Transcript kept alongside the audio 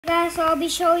Guys, so I'll be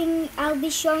showing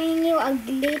you a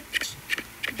glitch.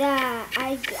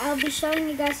 I'll be showing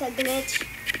you guys a glitch.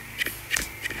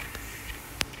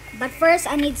 But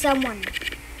first I need someone.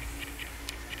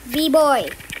 B-boy.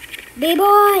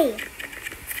 B-boy.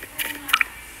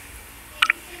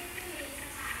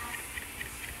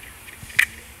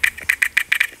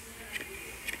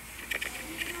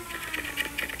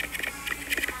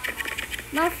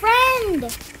 My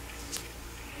friend.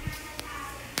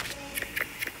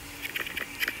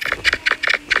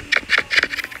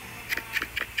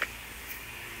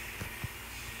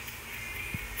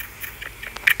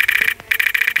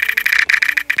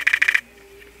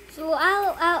 So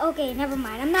okay, never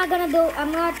mind. I'm not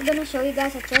gonna show you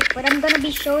guys a trick, but I'm gonna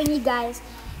be showing you guys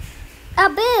a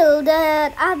build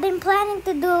that I've been planning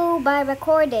to do by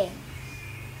recording.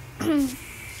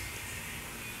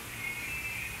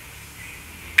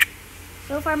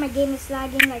 So far my game is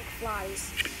lagging like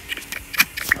flies.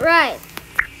 Right.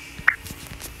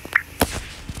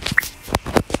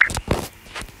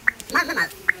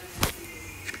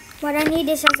 What I need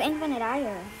is just infinite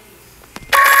iron.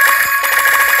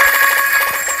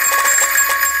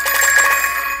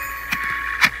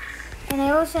 And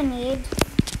I also need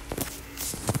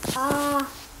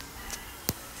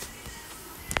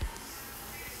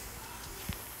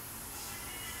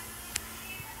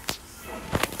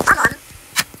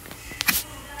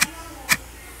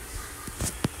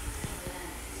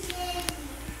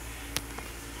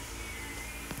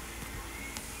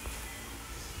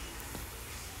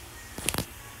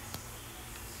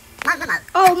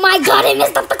oh my god, I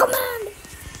messed up the command!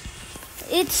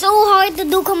 It's so hard to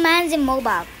do commands in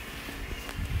mobile.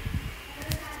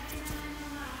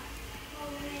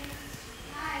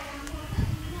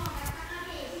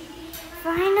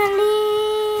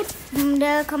 Finally,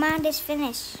 the command is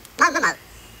finished.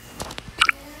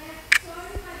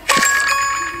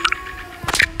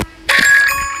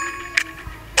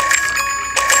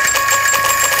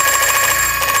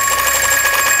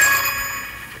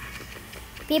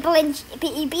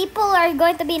 People are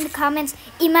going to be in the comments.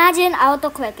 Imagine auto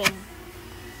clicking.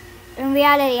 In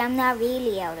reality, I'm not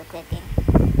really auto clicking.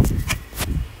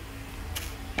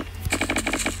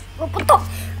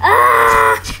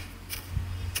 Ah!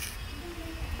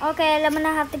 Okay, I'm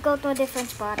gonna have to go to a different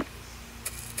spot.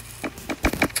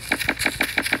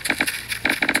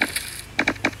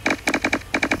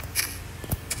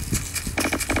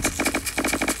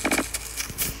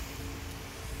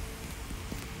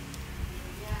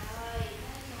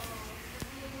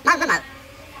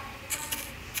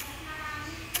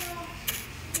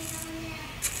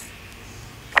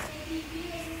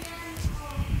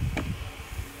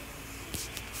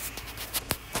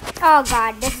 Oh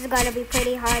god, this is gonna be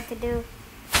pretty hard to do.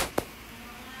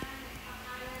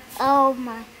 Oh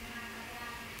my.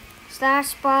 Slash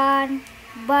spawn,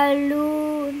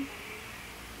 balloon,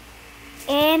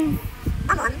 and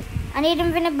I need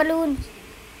infinite balloons.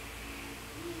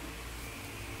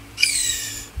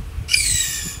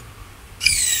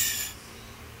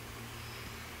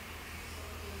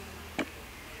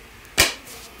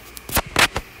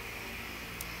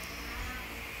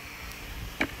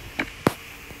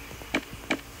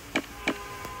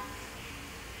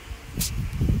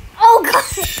 Oh god!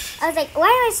 I was like, why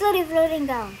am I slowly floating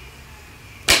down?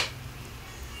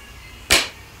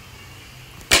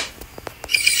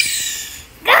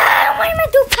 God, why am I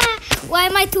too fat? Why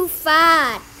am I too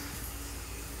fat?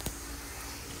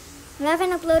 I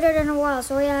haven't uploaded in a while.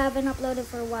 Sorry, I haven't uploaded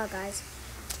for a while, guys.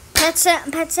 Pet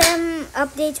Sim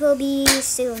updates will be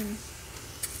soon.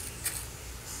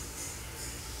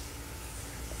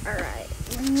 Alright,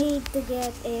 what we need to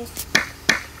get is...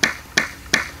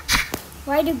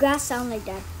 Why do grass sound like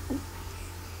that?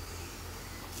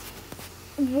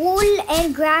 Wool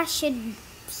and grass should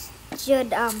you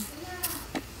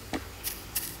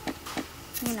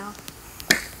know.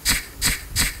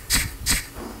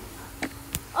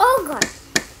 Oh god.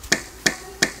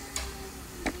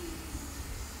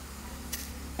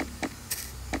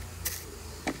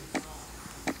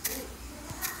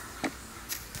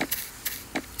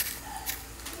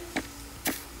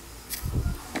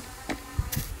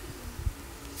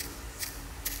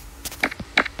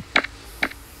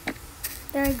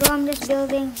 There we go, I'm just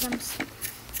building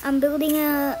I'm building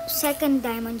a second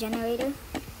diamond generator.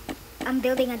 I'm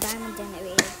building a diamond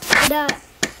generator. The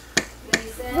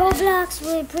Roblox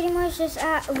would pretty much just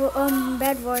add,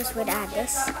 bedwars would add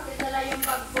this.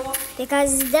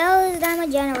 Because those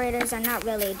diamond generators are not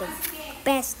really the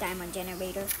best diamond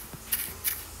generator.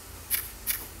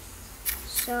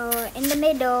 So in the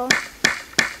middle,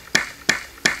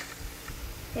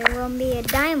 there will be a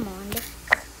diamond.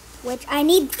 which I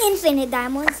need infinite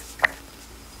diamonds.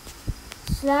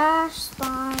 Slash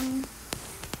spawn.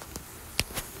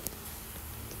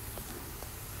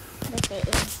 Let's say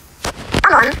in.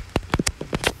 Come on.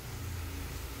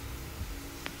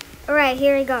 Alright,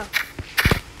 here we go.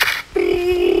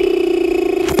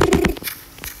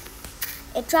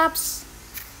 It drops.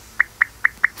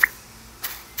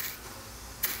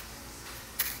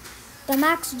 The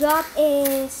max drop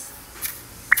is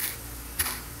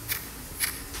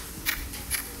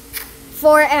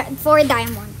 4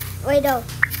 diamond. Wait, oh.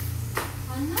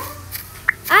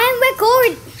 I'm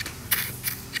record.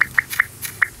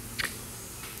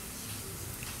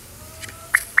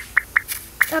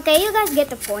 Okay, you guys get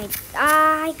the point.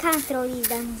 I can't throw these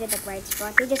diamonds at the right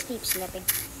spot. They just keep slipping.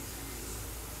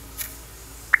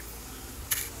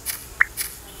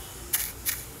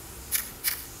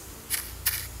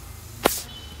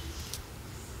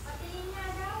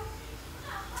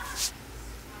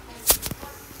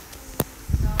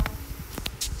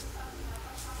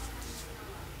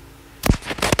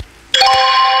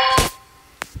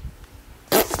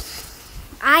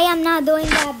 I am not doing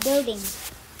that building.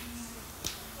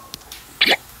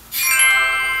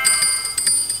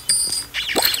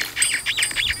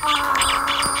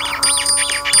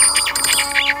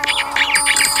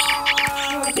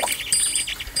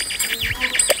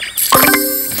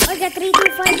 I got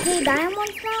 325k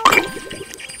diamonds now.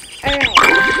 Alright.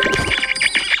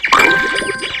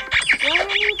 What I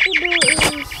need to do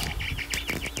is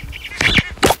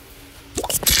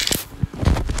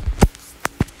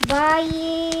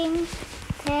buying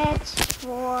pets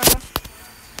for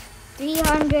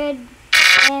 300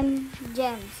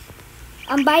 gems.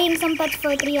 I'm buying some pets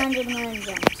for 300 million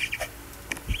gems.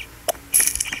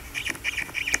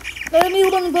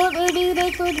 Anyone got any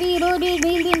pets for 300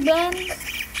 million gems?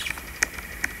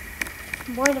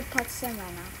 I'm bored of pet sim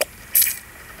right now.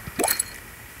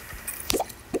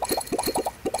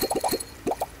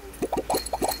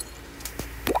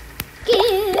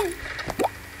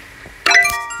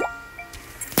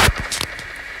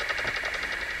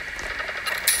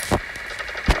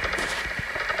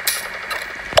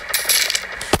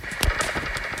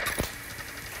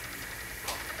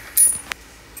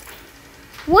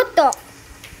 What the?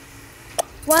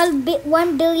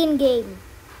 1 billion game.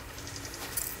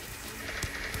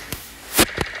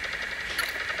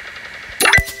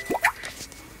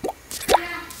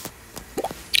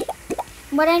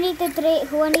 But I need to trade.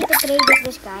 Who I need to trade with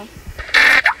this guy?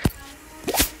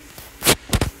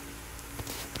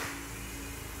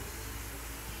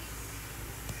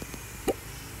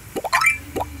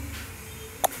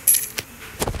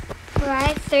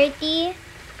 Right, 30,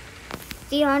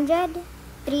 300,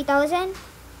 3,000.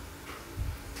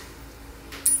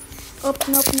 Oh,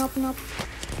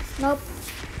 nope.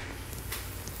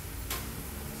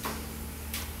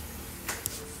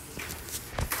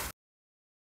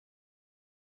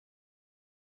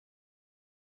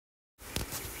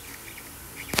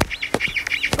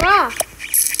 Bruh.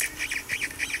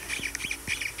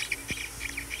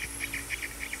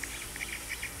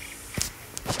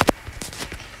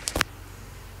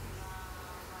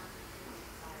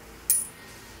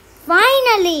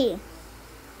 Finally!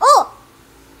 Oh!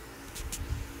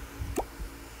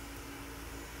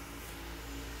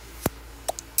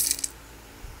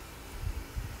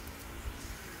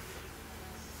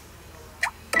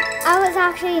 I was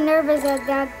actually nervous at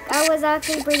that. I was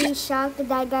actually pretty shocked that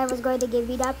that guy was going to give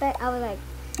me that pet. I was like,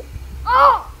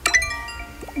 oh!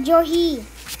 Johi.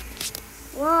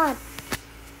 What?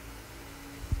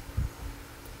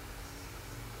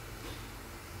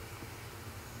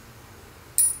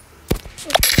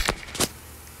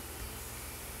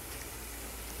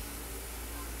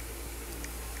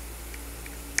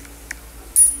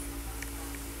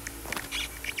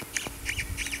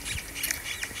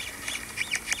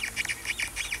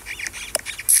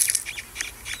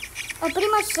 I pretty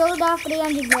much sold off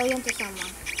 300 million to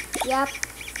someone. Yep.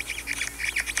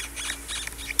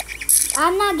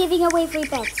 I'm not giving away free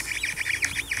pets.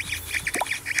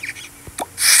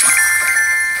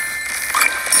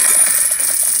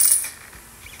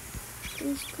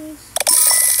 Please.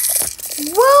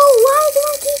 Whoa, why do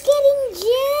I keep getting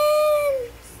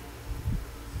gems?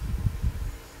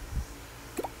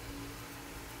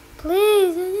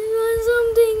 Please, I just want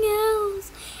something else.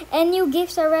 And new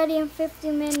gifts are ready in 50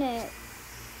 minutes.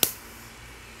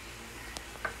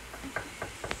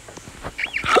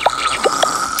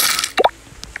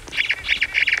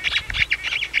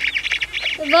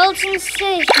 The Vulcan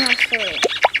Stage Master.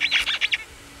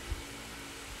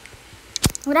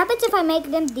 What happens if I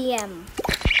make them DM?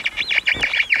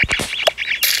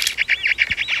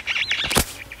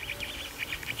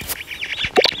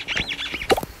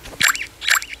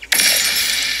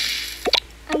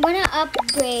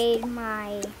 upgrade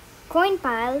my coin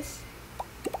piles.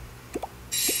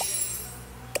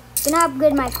 Gonna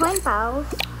upgrade my coin piles.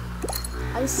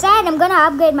 I said I'm gonna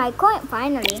upgrade my coin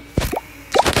finally.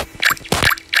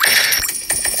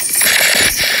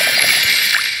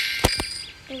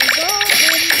 There we go.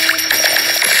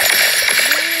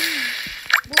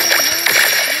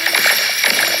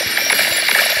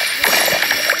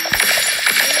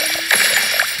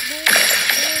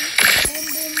 Boom,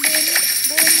 boom, boom, boom,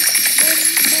 boom,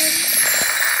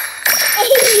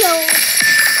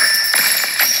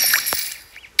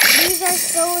 these are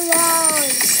so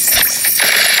loud.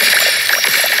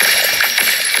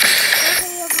 Look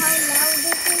at how loud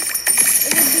this is.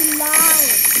 It would be loud.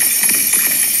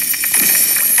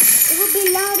 It would be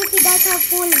loud if you guys have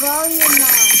full volume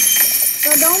on. So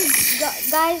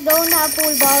guys, don't have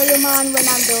full volume on when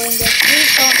I'm doing this.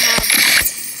 Please don't have.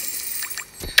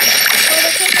 For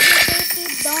the sake of your safety,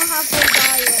 don't have full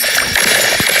volume.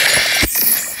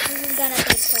 This is gonna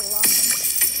take so long.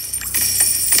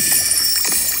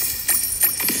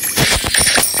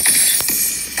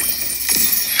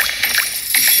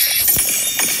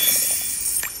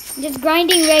 Just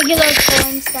grinding regular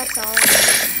coins, that's all.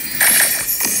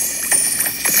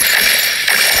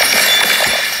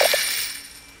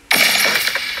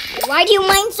 Why do you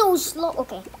mine so slow?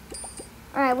 Okay.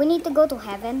 Alright, we need to go to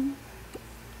heaven.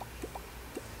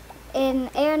 In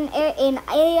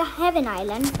Heaven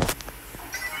Island.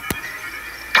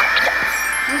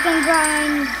 We can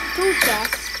grind 2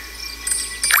 chests.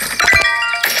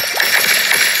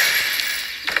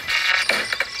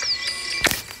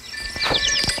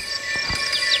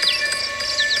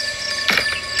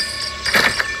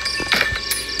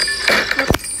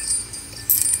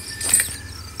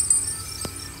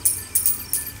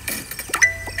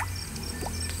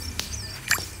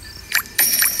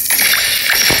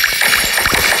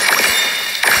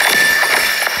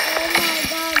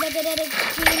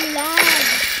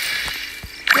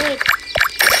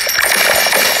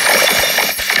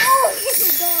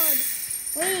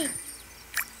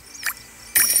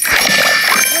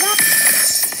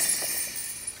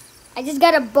 I just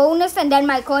got a bonus and then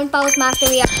my coin powers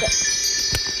mastery upgrade.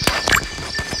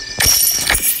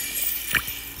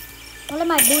 All of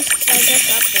my boosts are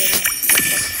just upgraded.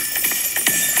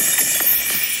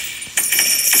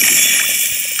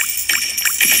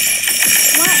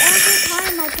 Why every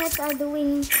time my pets are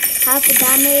doing half the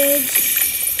damage?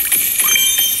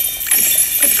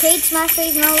 The crates mastery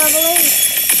is now level 8.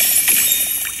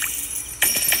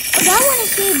 Oh, that one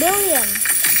is 3 billion.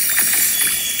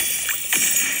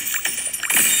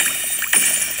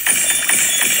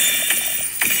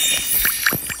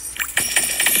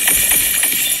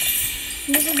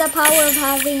 This is the power of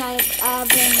having a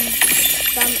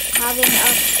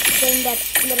thing that's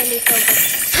literally so good.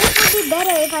 This would be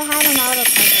better if I had an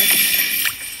autocutter.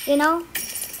 You know?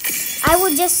 I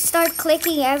would just start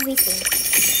clicking everything.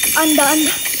 Undone.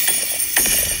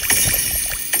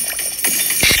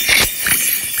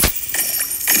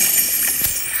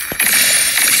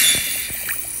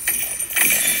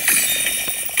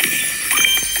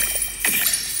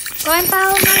 Coin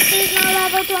power master is now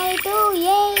level 22.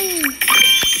 Yay!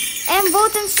 And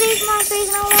vote and save master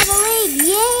is now level 8.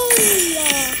 Yay!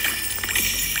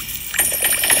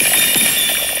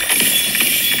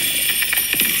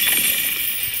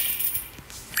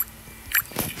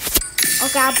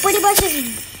 Okay, I'm pretty much just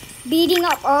beating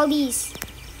up all these.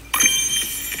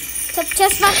 So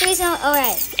chest master is now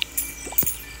alright.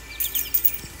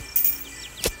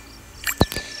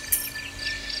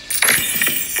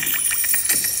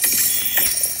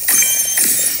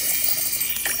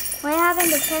 Why haven't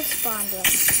the chest spawned yet?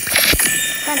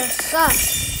 Kinda sucks.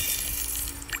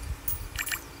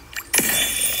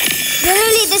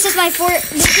 Literally, this is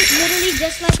literally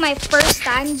just like my first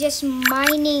time just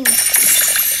mining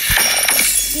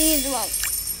these ones.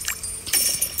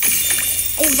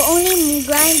 I've only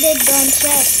grinded on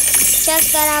chests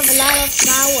that have a lot of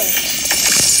power.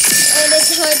 And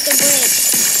it's hard to break.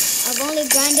 I've only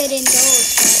grinded in those,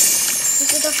 but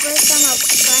this is the first time I've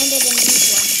grinded in these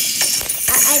ones.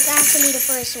 It's actually the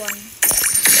first one.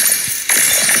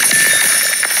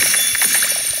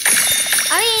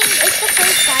 I mean, it's the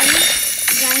first time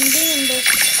grinding in this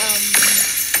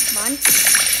month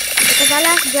because I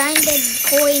last grinded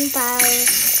coin pals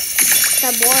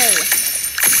February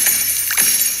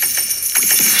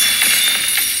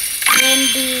when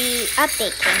the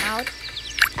update came out.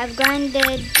 I've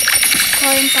grinded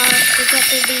coin pals to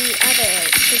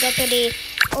get to the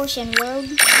ocean world.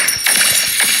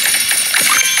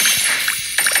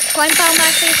 Coin power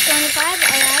master is 25,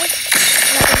 alright.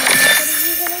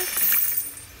 Easily.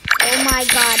 Oh my my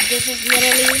god, this is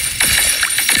literally...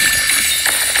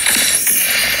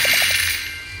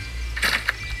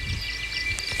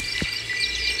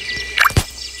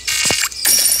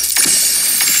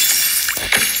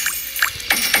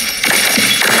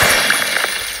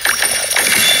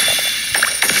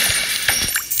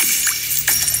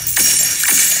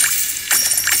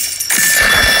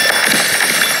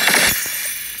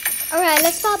 Alright,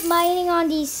 let's stop mining on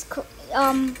these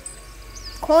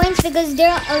coins because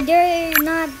they're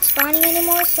not spawning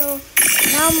anymore. So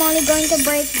now I'm only going to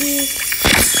break these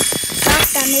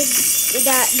stuff that make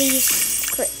these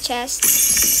chests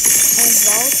and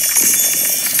vaults,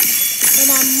 so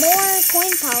that more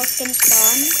coin pals can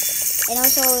spawn. And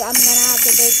also I'm gonna have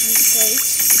to break these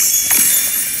crates.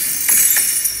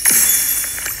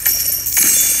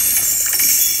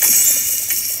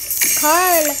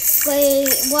 Carl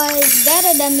was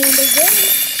better than me in the game,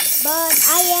 but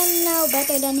I am now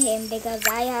better than him because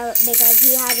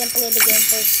he hasn't played the game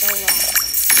for so long.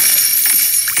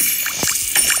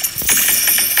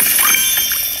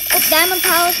 Oh, diamond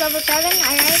powers level 7,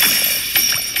 alright.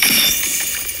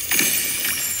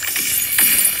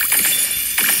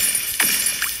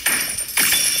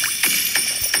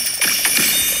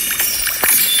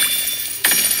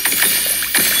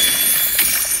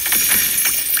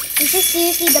 Is this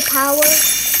seriously the power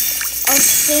of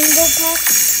single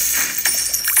pets?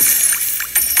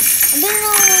 I didn't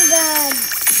know that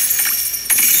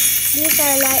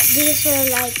these were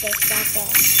like this back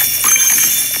then.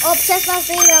 Oh, chest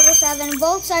mastery level 7.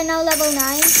 Volts are now level 9.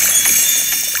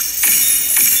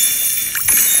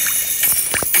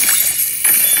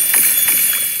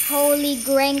 Holy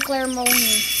Grankler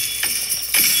Moni.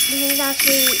 This is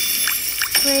actually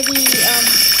pretty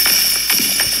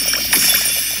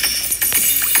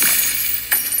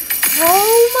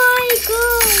oh my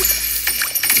god!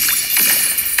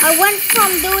 I went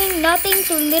from doing nothing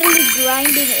to literally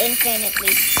grinding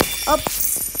infinitely. Oh,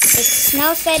 it's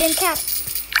now said in caps.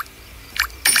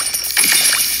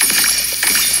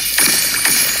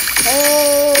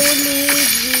 Holy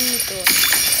Jesus.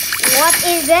 What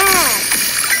is that?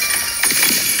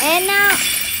 And now...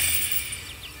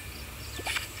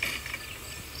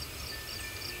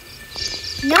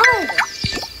 No!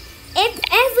 If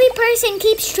every person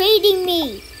keeps trading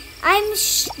me, I'm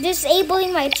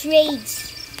disabling my trades.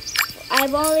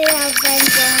 I've only have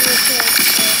friends only trade.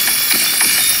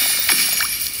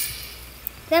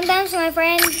 Sometimes my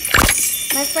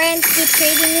friends keep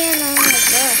trading me and I'm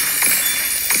like, ugh.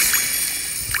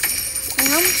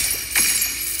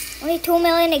 Only 2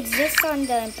 million exists on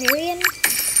the Empyrean?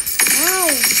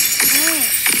 No. No.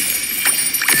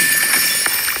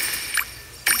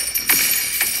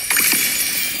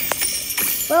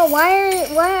 Well,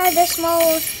 why are the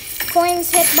small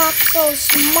coins hitbox so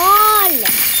small?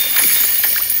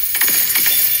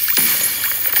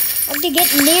 I have to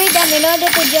get near them in order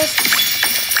to just...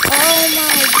 Oh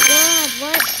my god,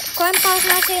 what? Coin pass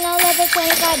mastery now level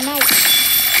 25, nice.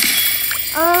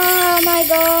 Oh my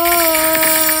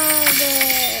god.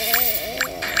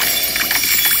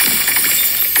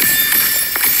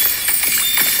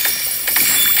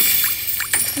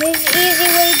 There's easy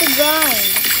way to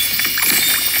grind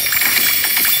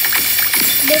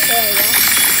this area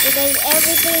because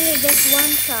everything is just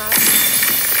one shot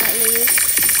at least.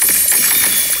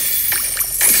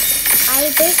 I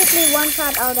basically one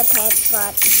shot all the pets,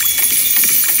 but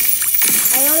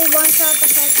I only one shot the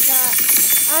pets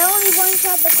I only one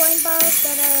shot the coin balls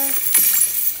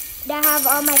that have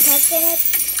all my pets in it.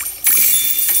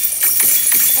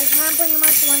 I can't pretty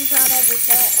much one shot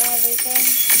everything,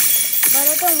 but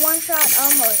I can one shot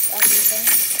almost everything.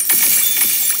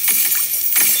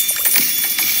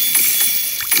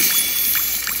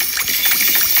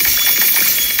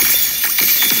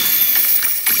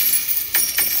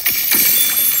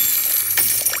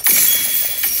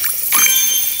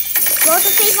 Go to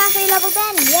Safe Mastery level 10.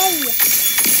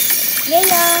 Yay!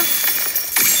 Yeah.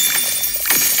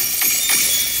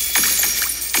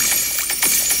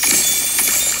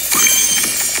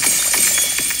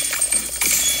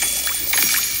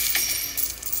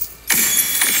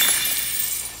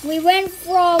 We went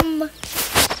from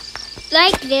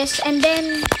like this and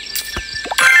then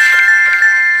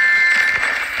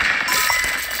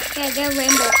okay, get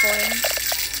rainbow coins.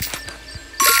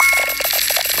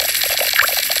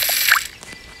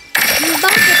 I'm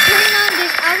about to turn on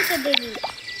this auto delete.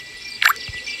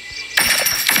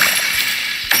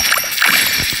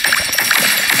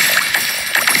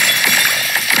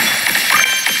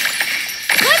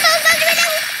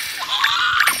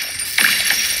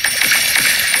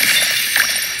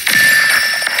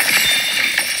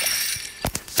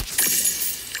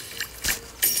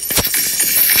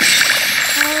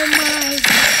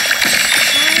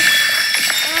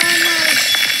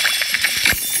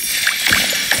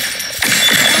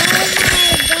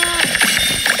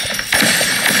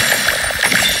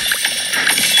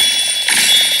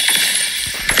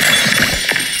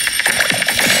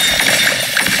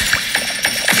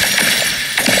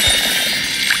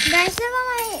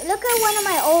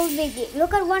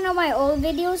 look at one of my old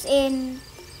videos in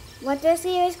what the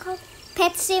series called?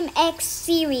 Pet Sim X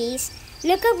series.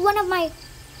 Look at one of my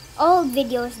old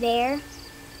videos there.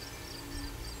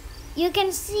 You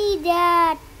can see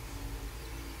that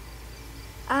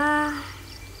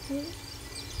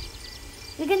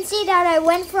you can see that I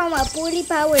went from a poorly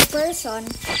powered person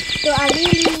to a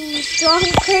really strong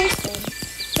person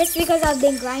just because I've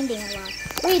been grinding a lot.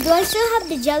 Wait, do I still have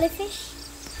the jellyfish?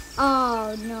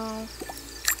 Oh no.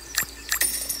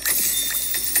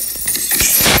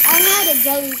 I had a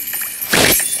jelly.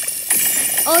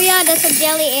 Oh yeah, that's a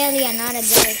jelly alien, not a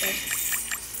jellyfish.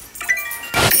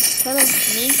 Hello,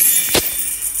 me.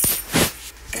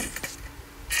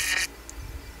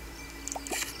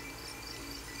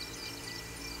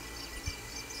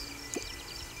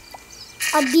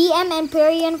 A DM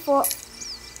Empyrean for...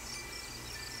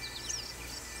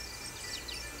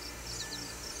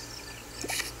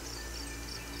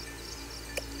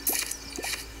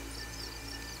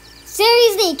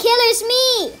 Seriously, killer's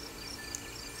me!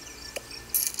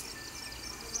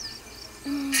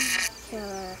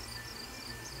 Killer.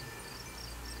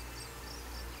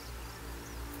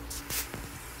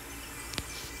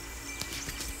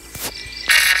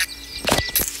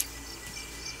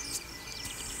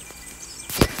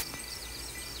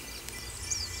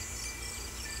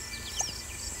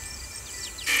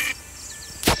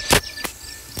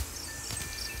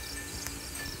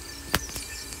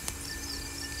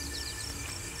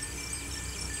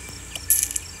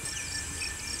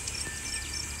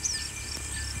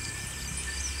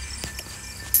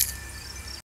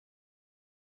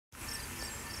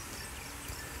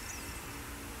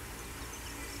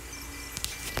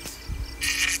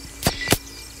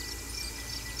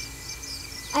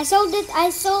 I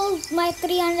sold my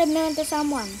 300 million to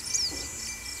someone.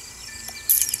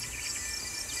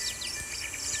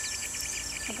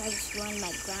 I just ruined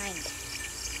my grind.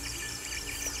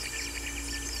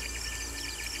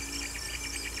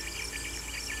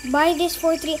 Buy this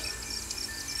for 3.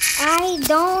 I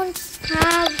don't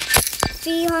have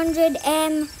 300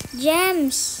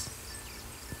 gems.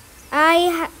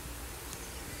 I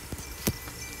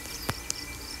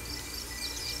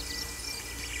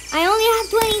only have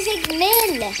 26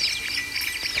 mil.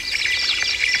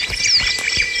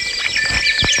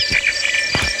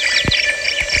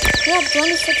 We have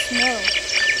 26 mil.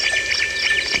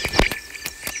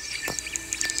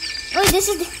 Oh, this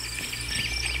is the...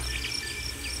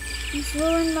 It's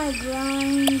ruined my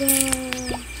grinder.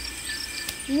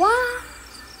 What?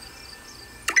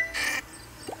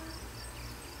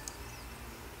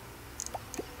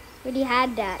 Already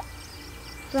had that.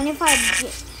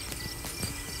 25.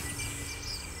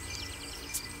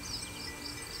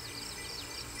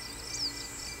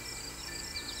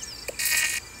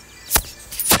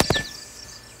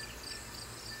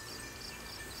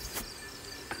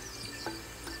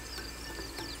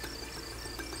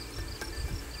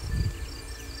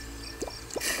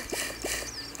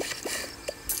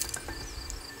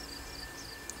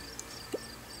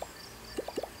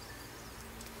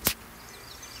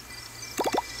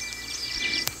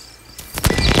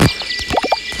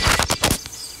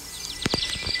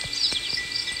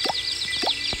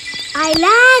 I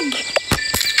lag!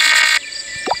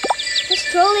 Just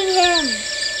trolling him.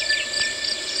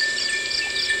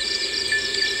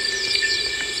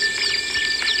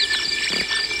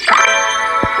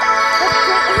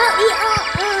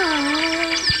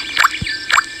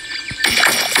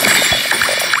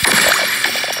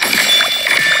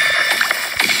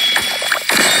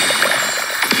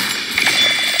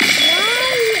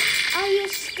 Why are you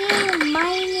still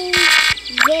mining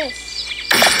this?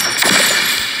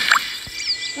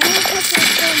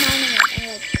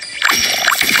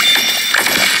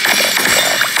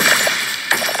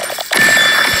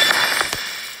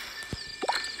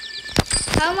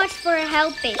 How much for a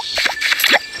hellfish?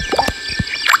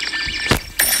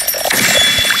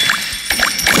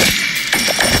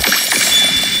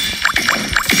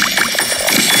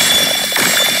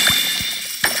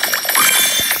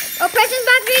 Oh, present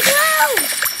battery low!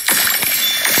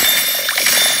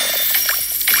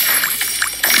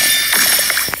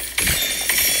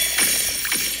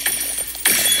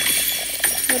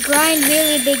 The grind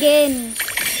really begins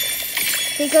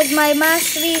because my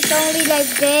mastery is only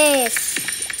like this.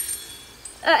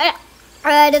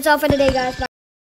 That's all for today, guys. Bye.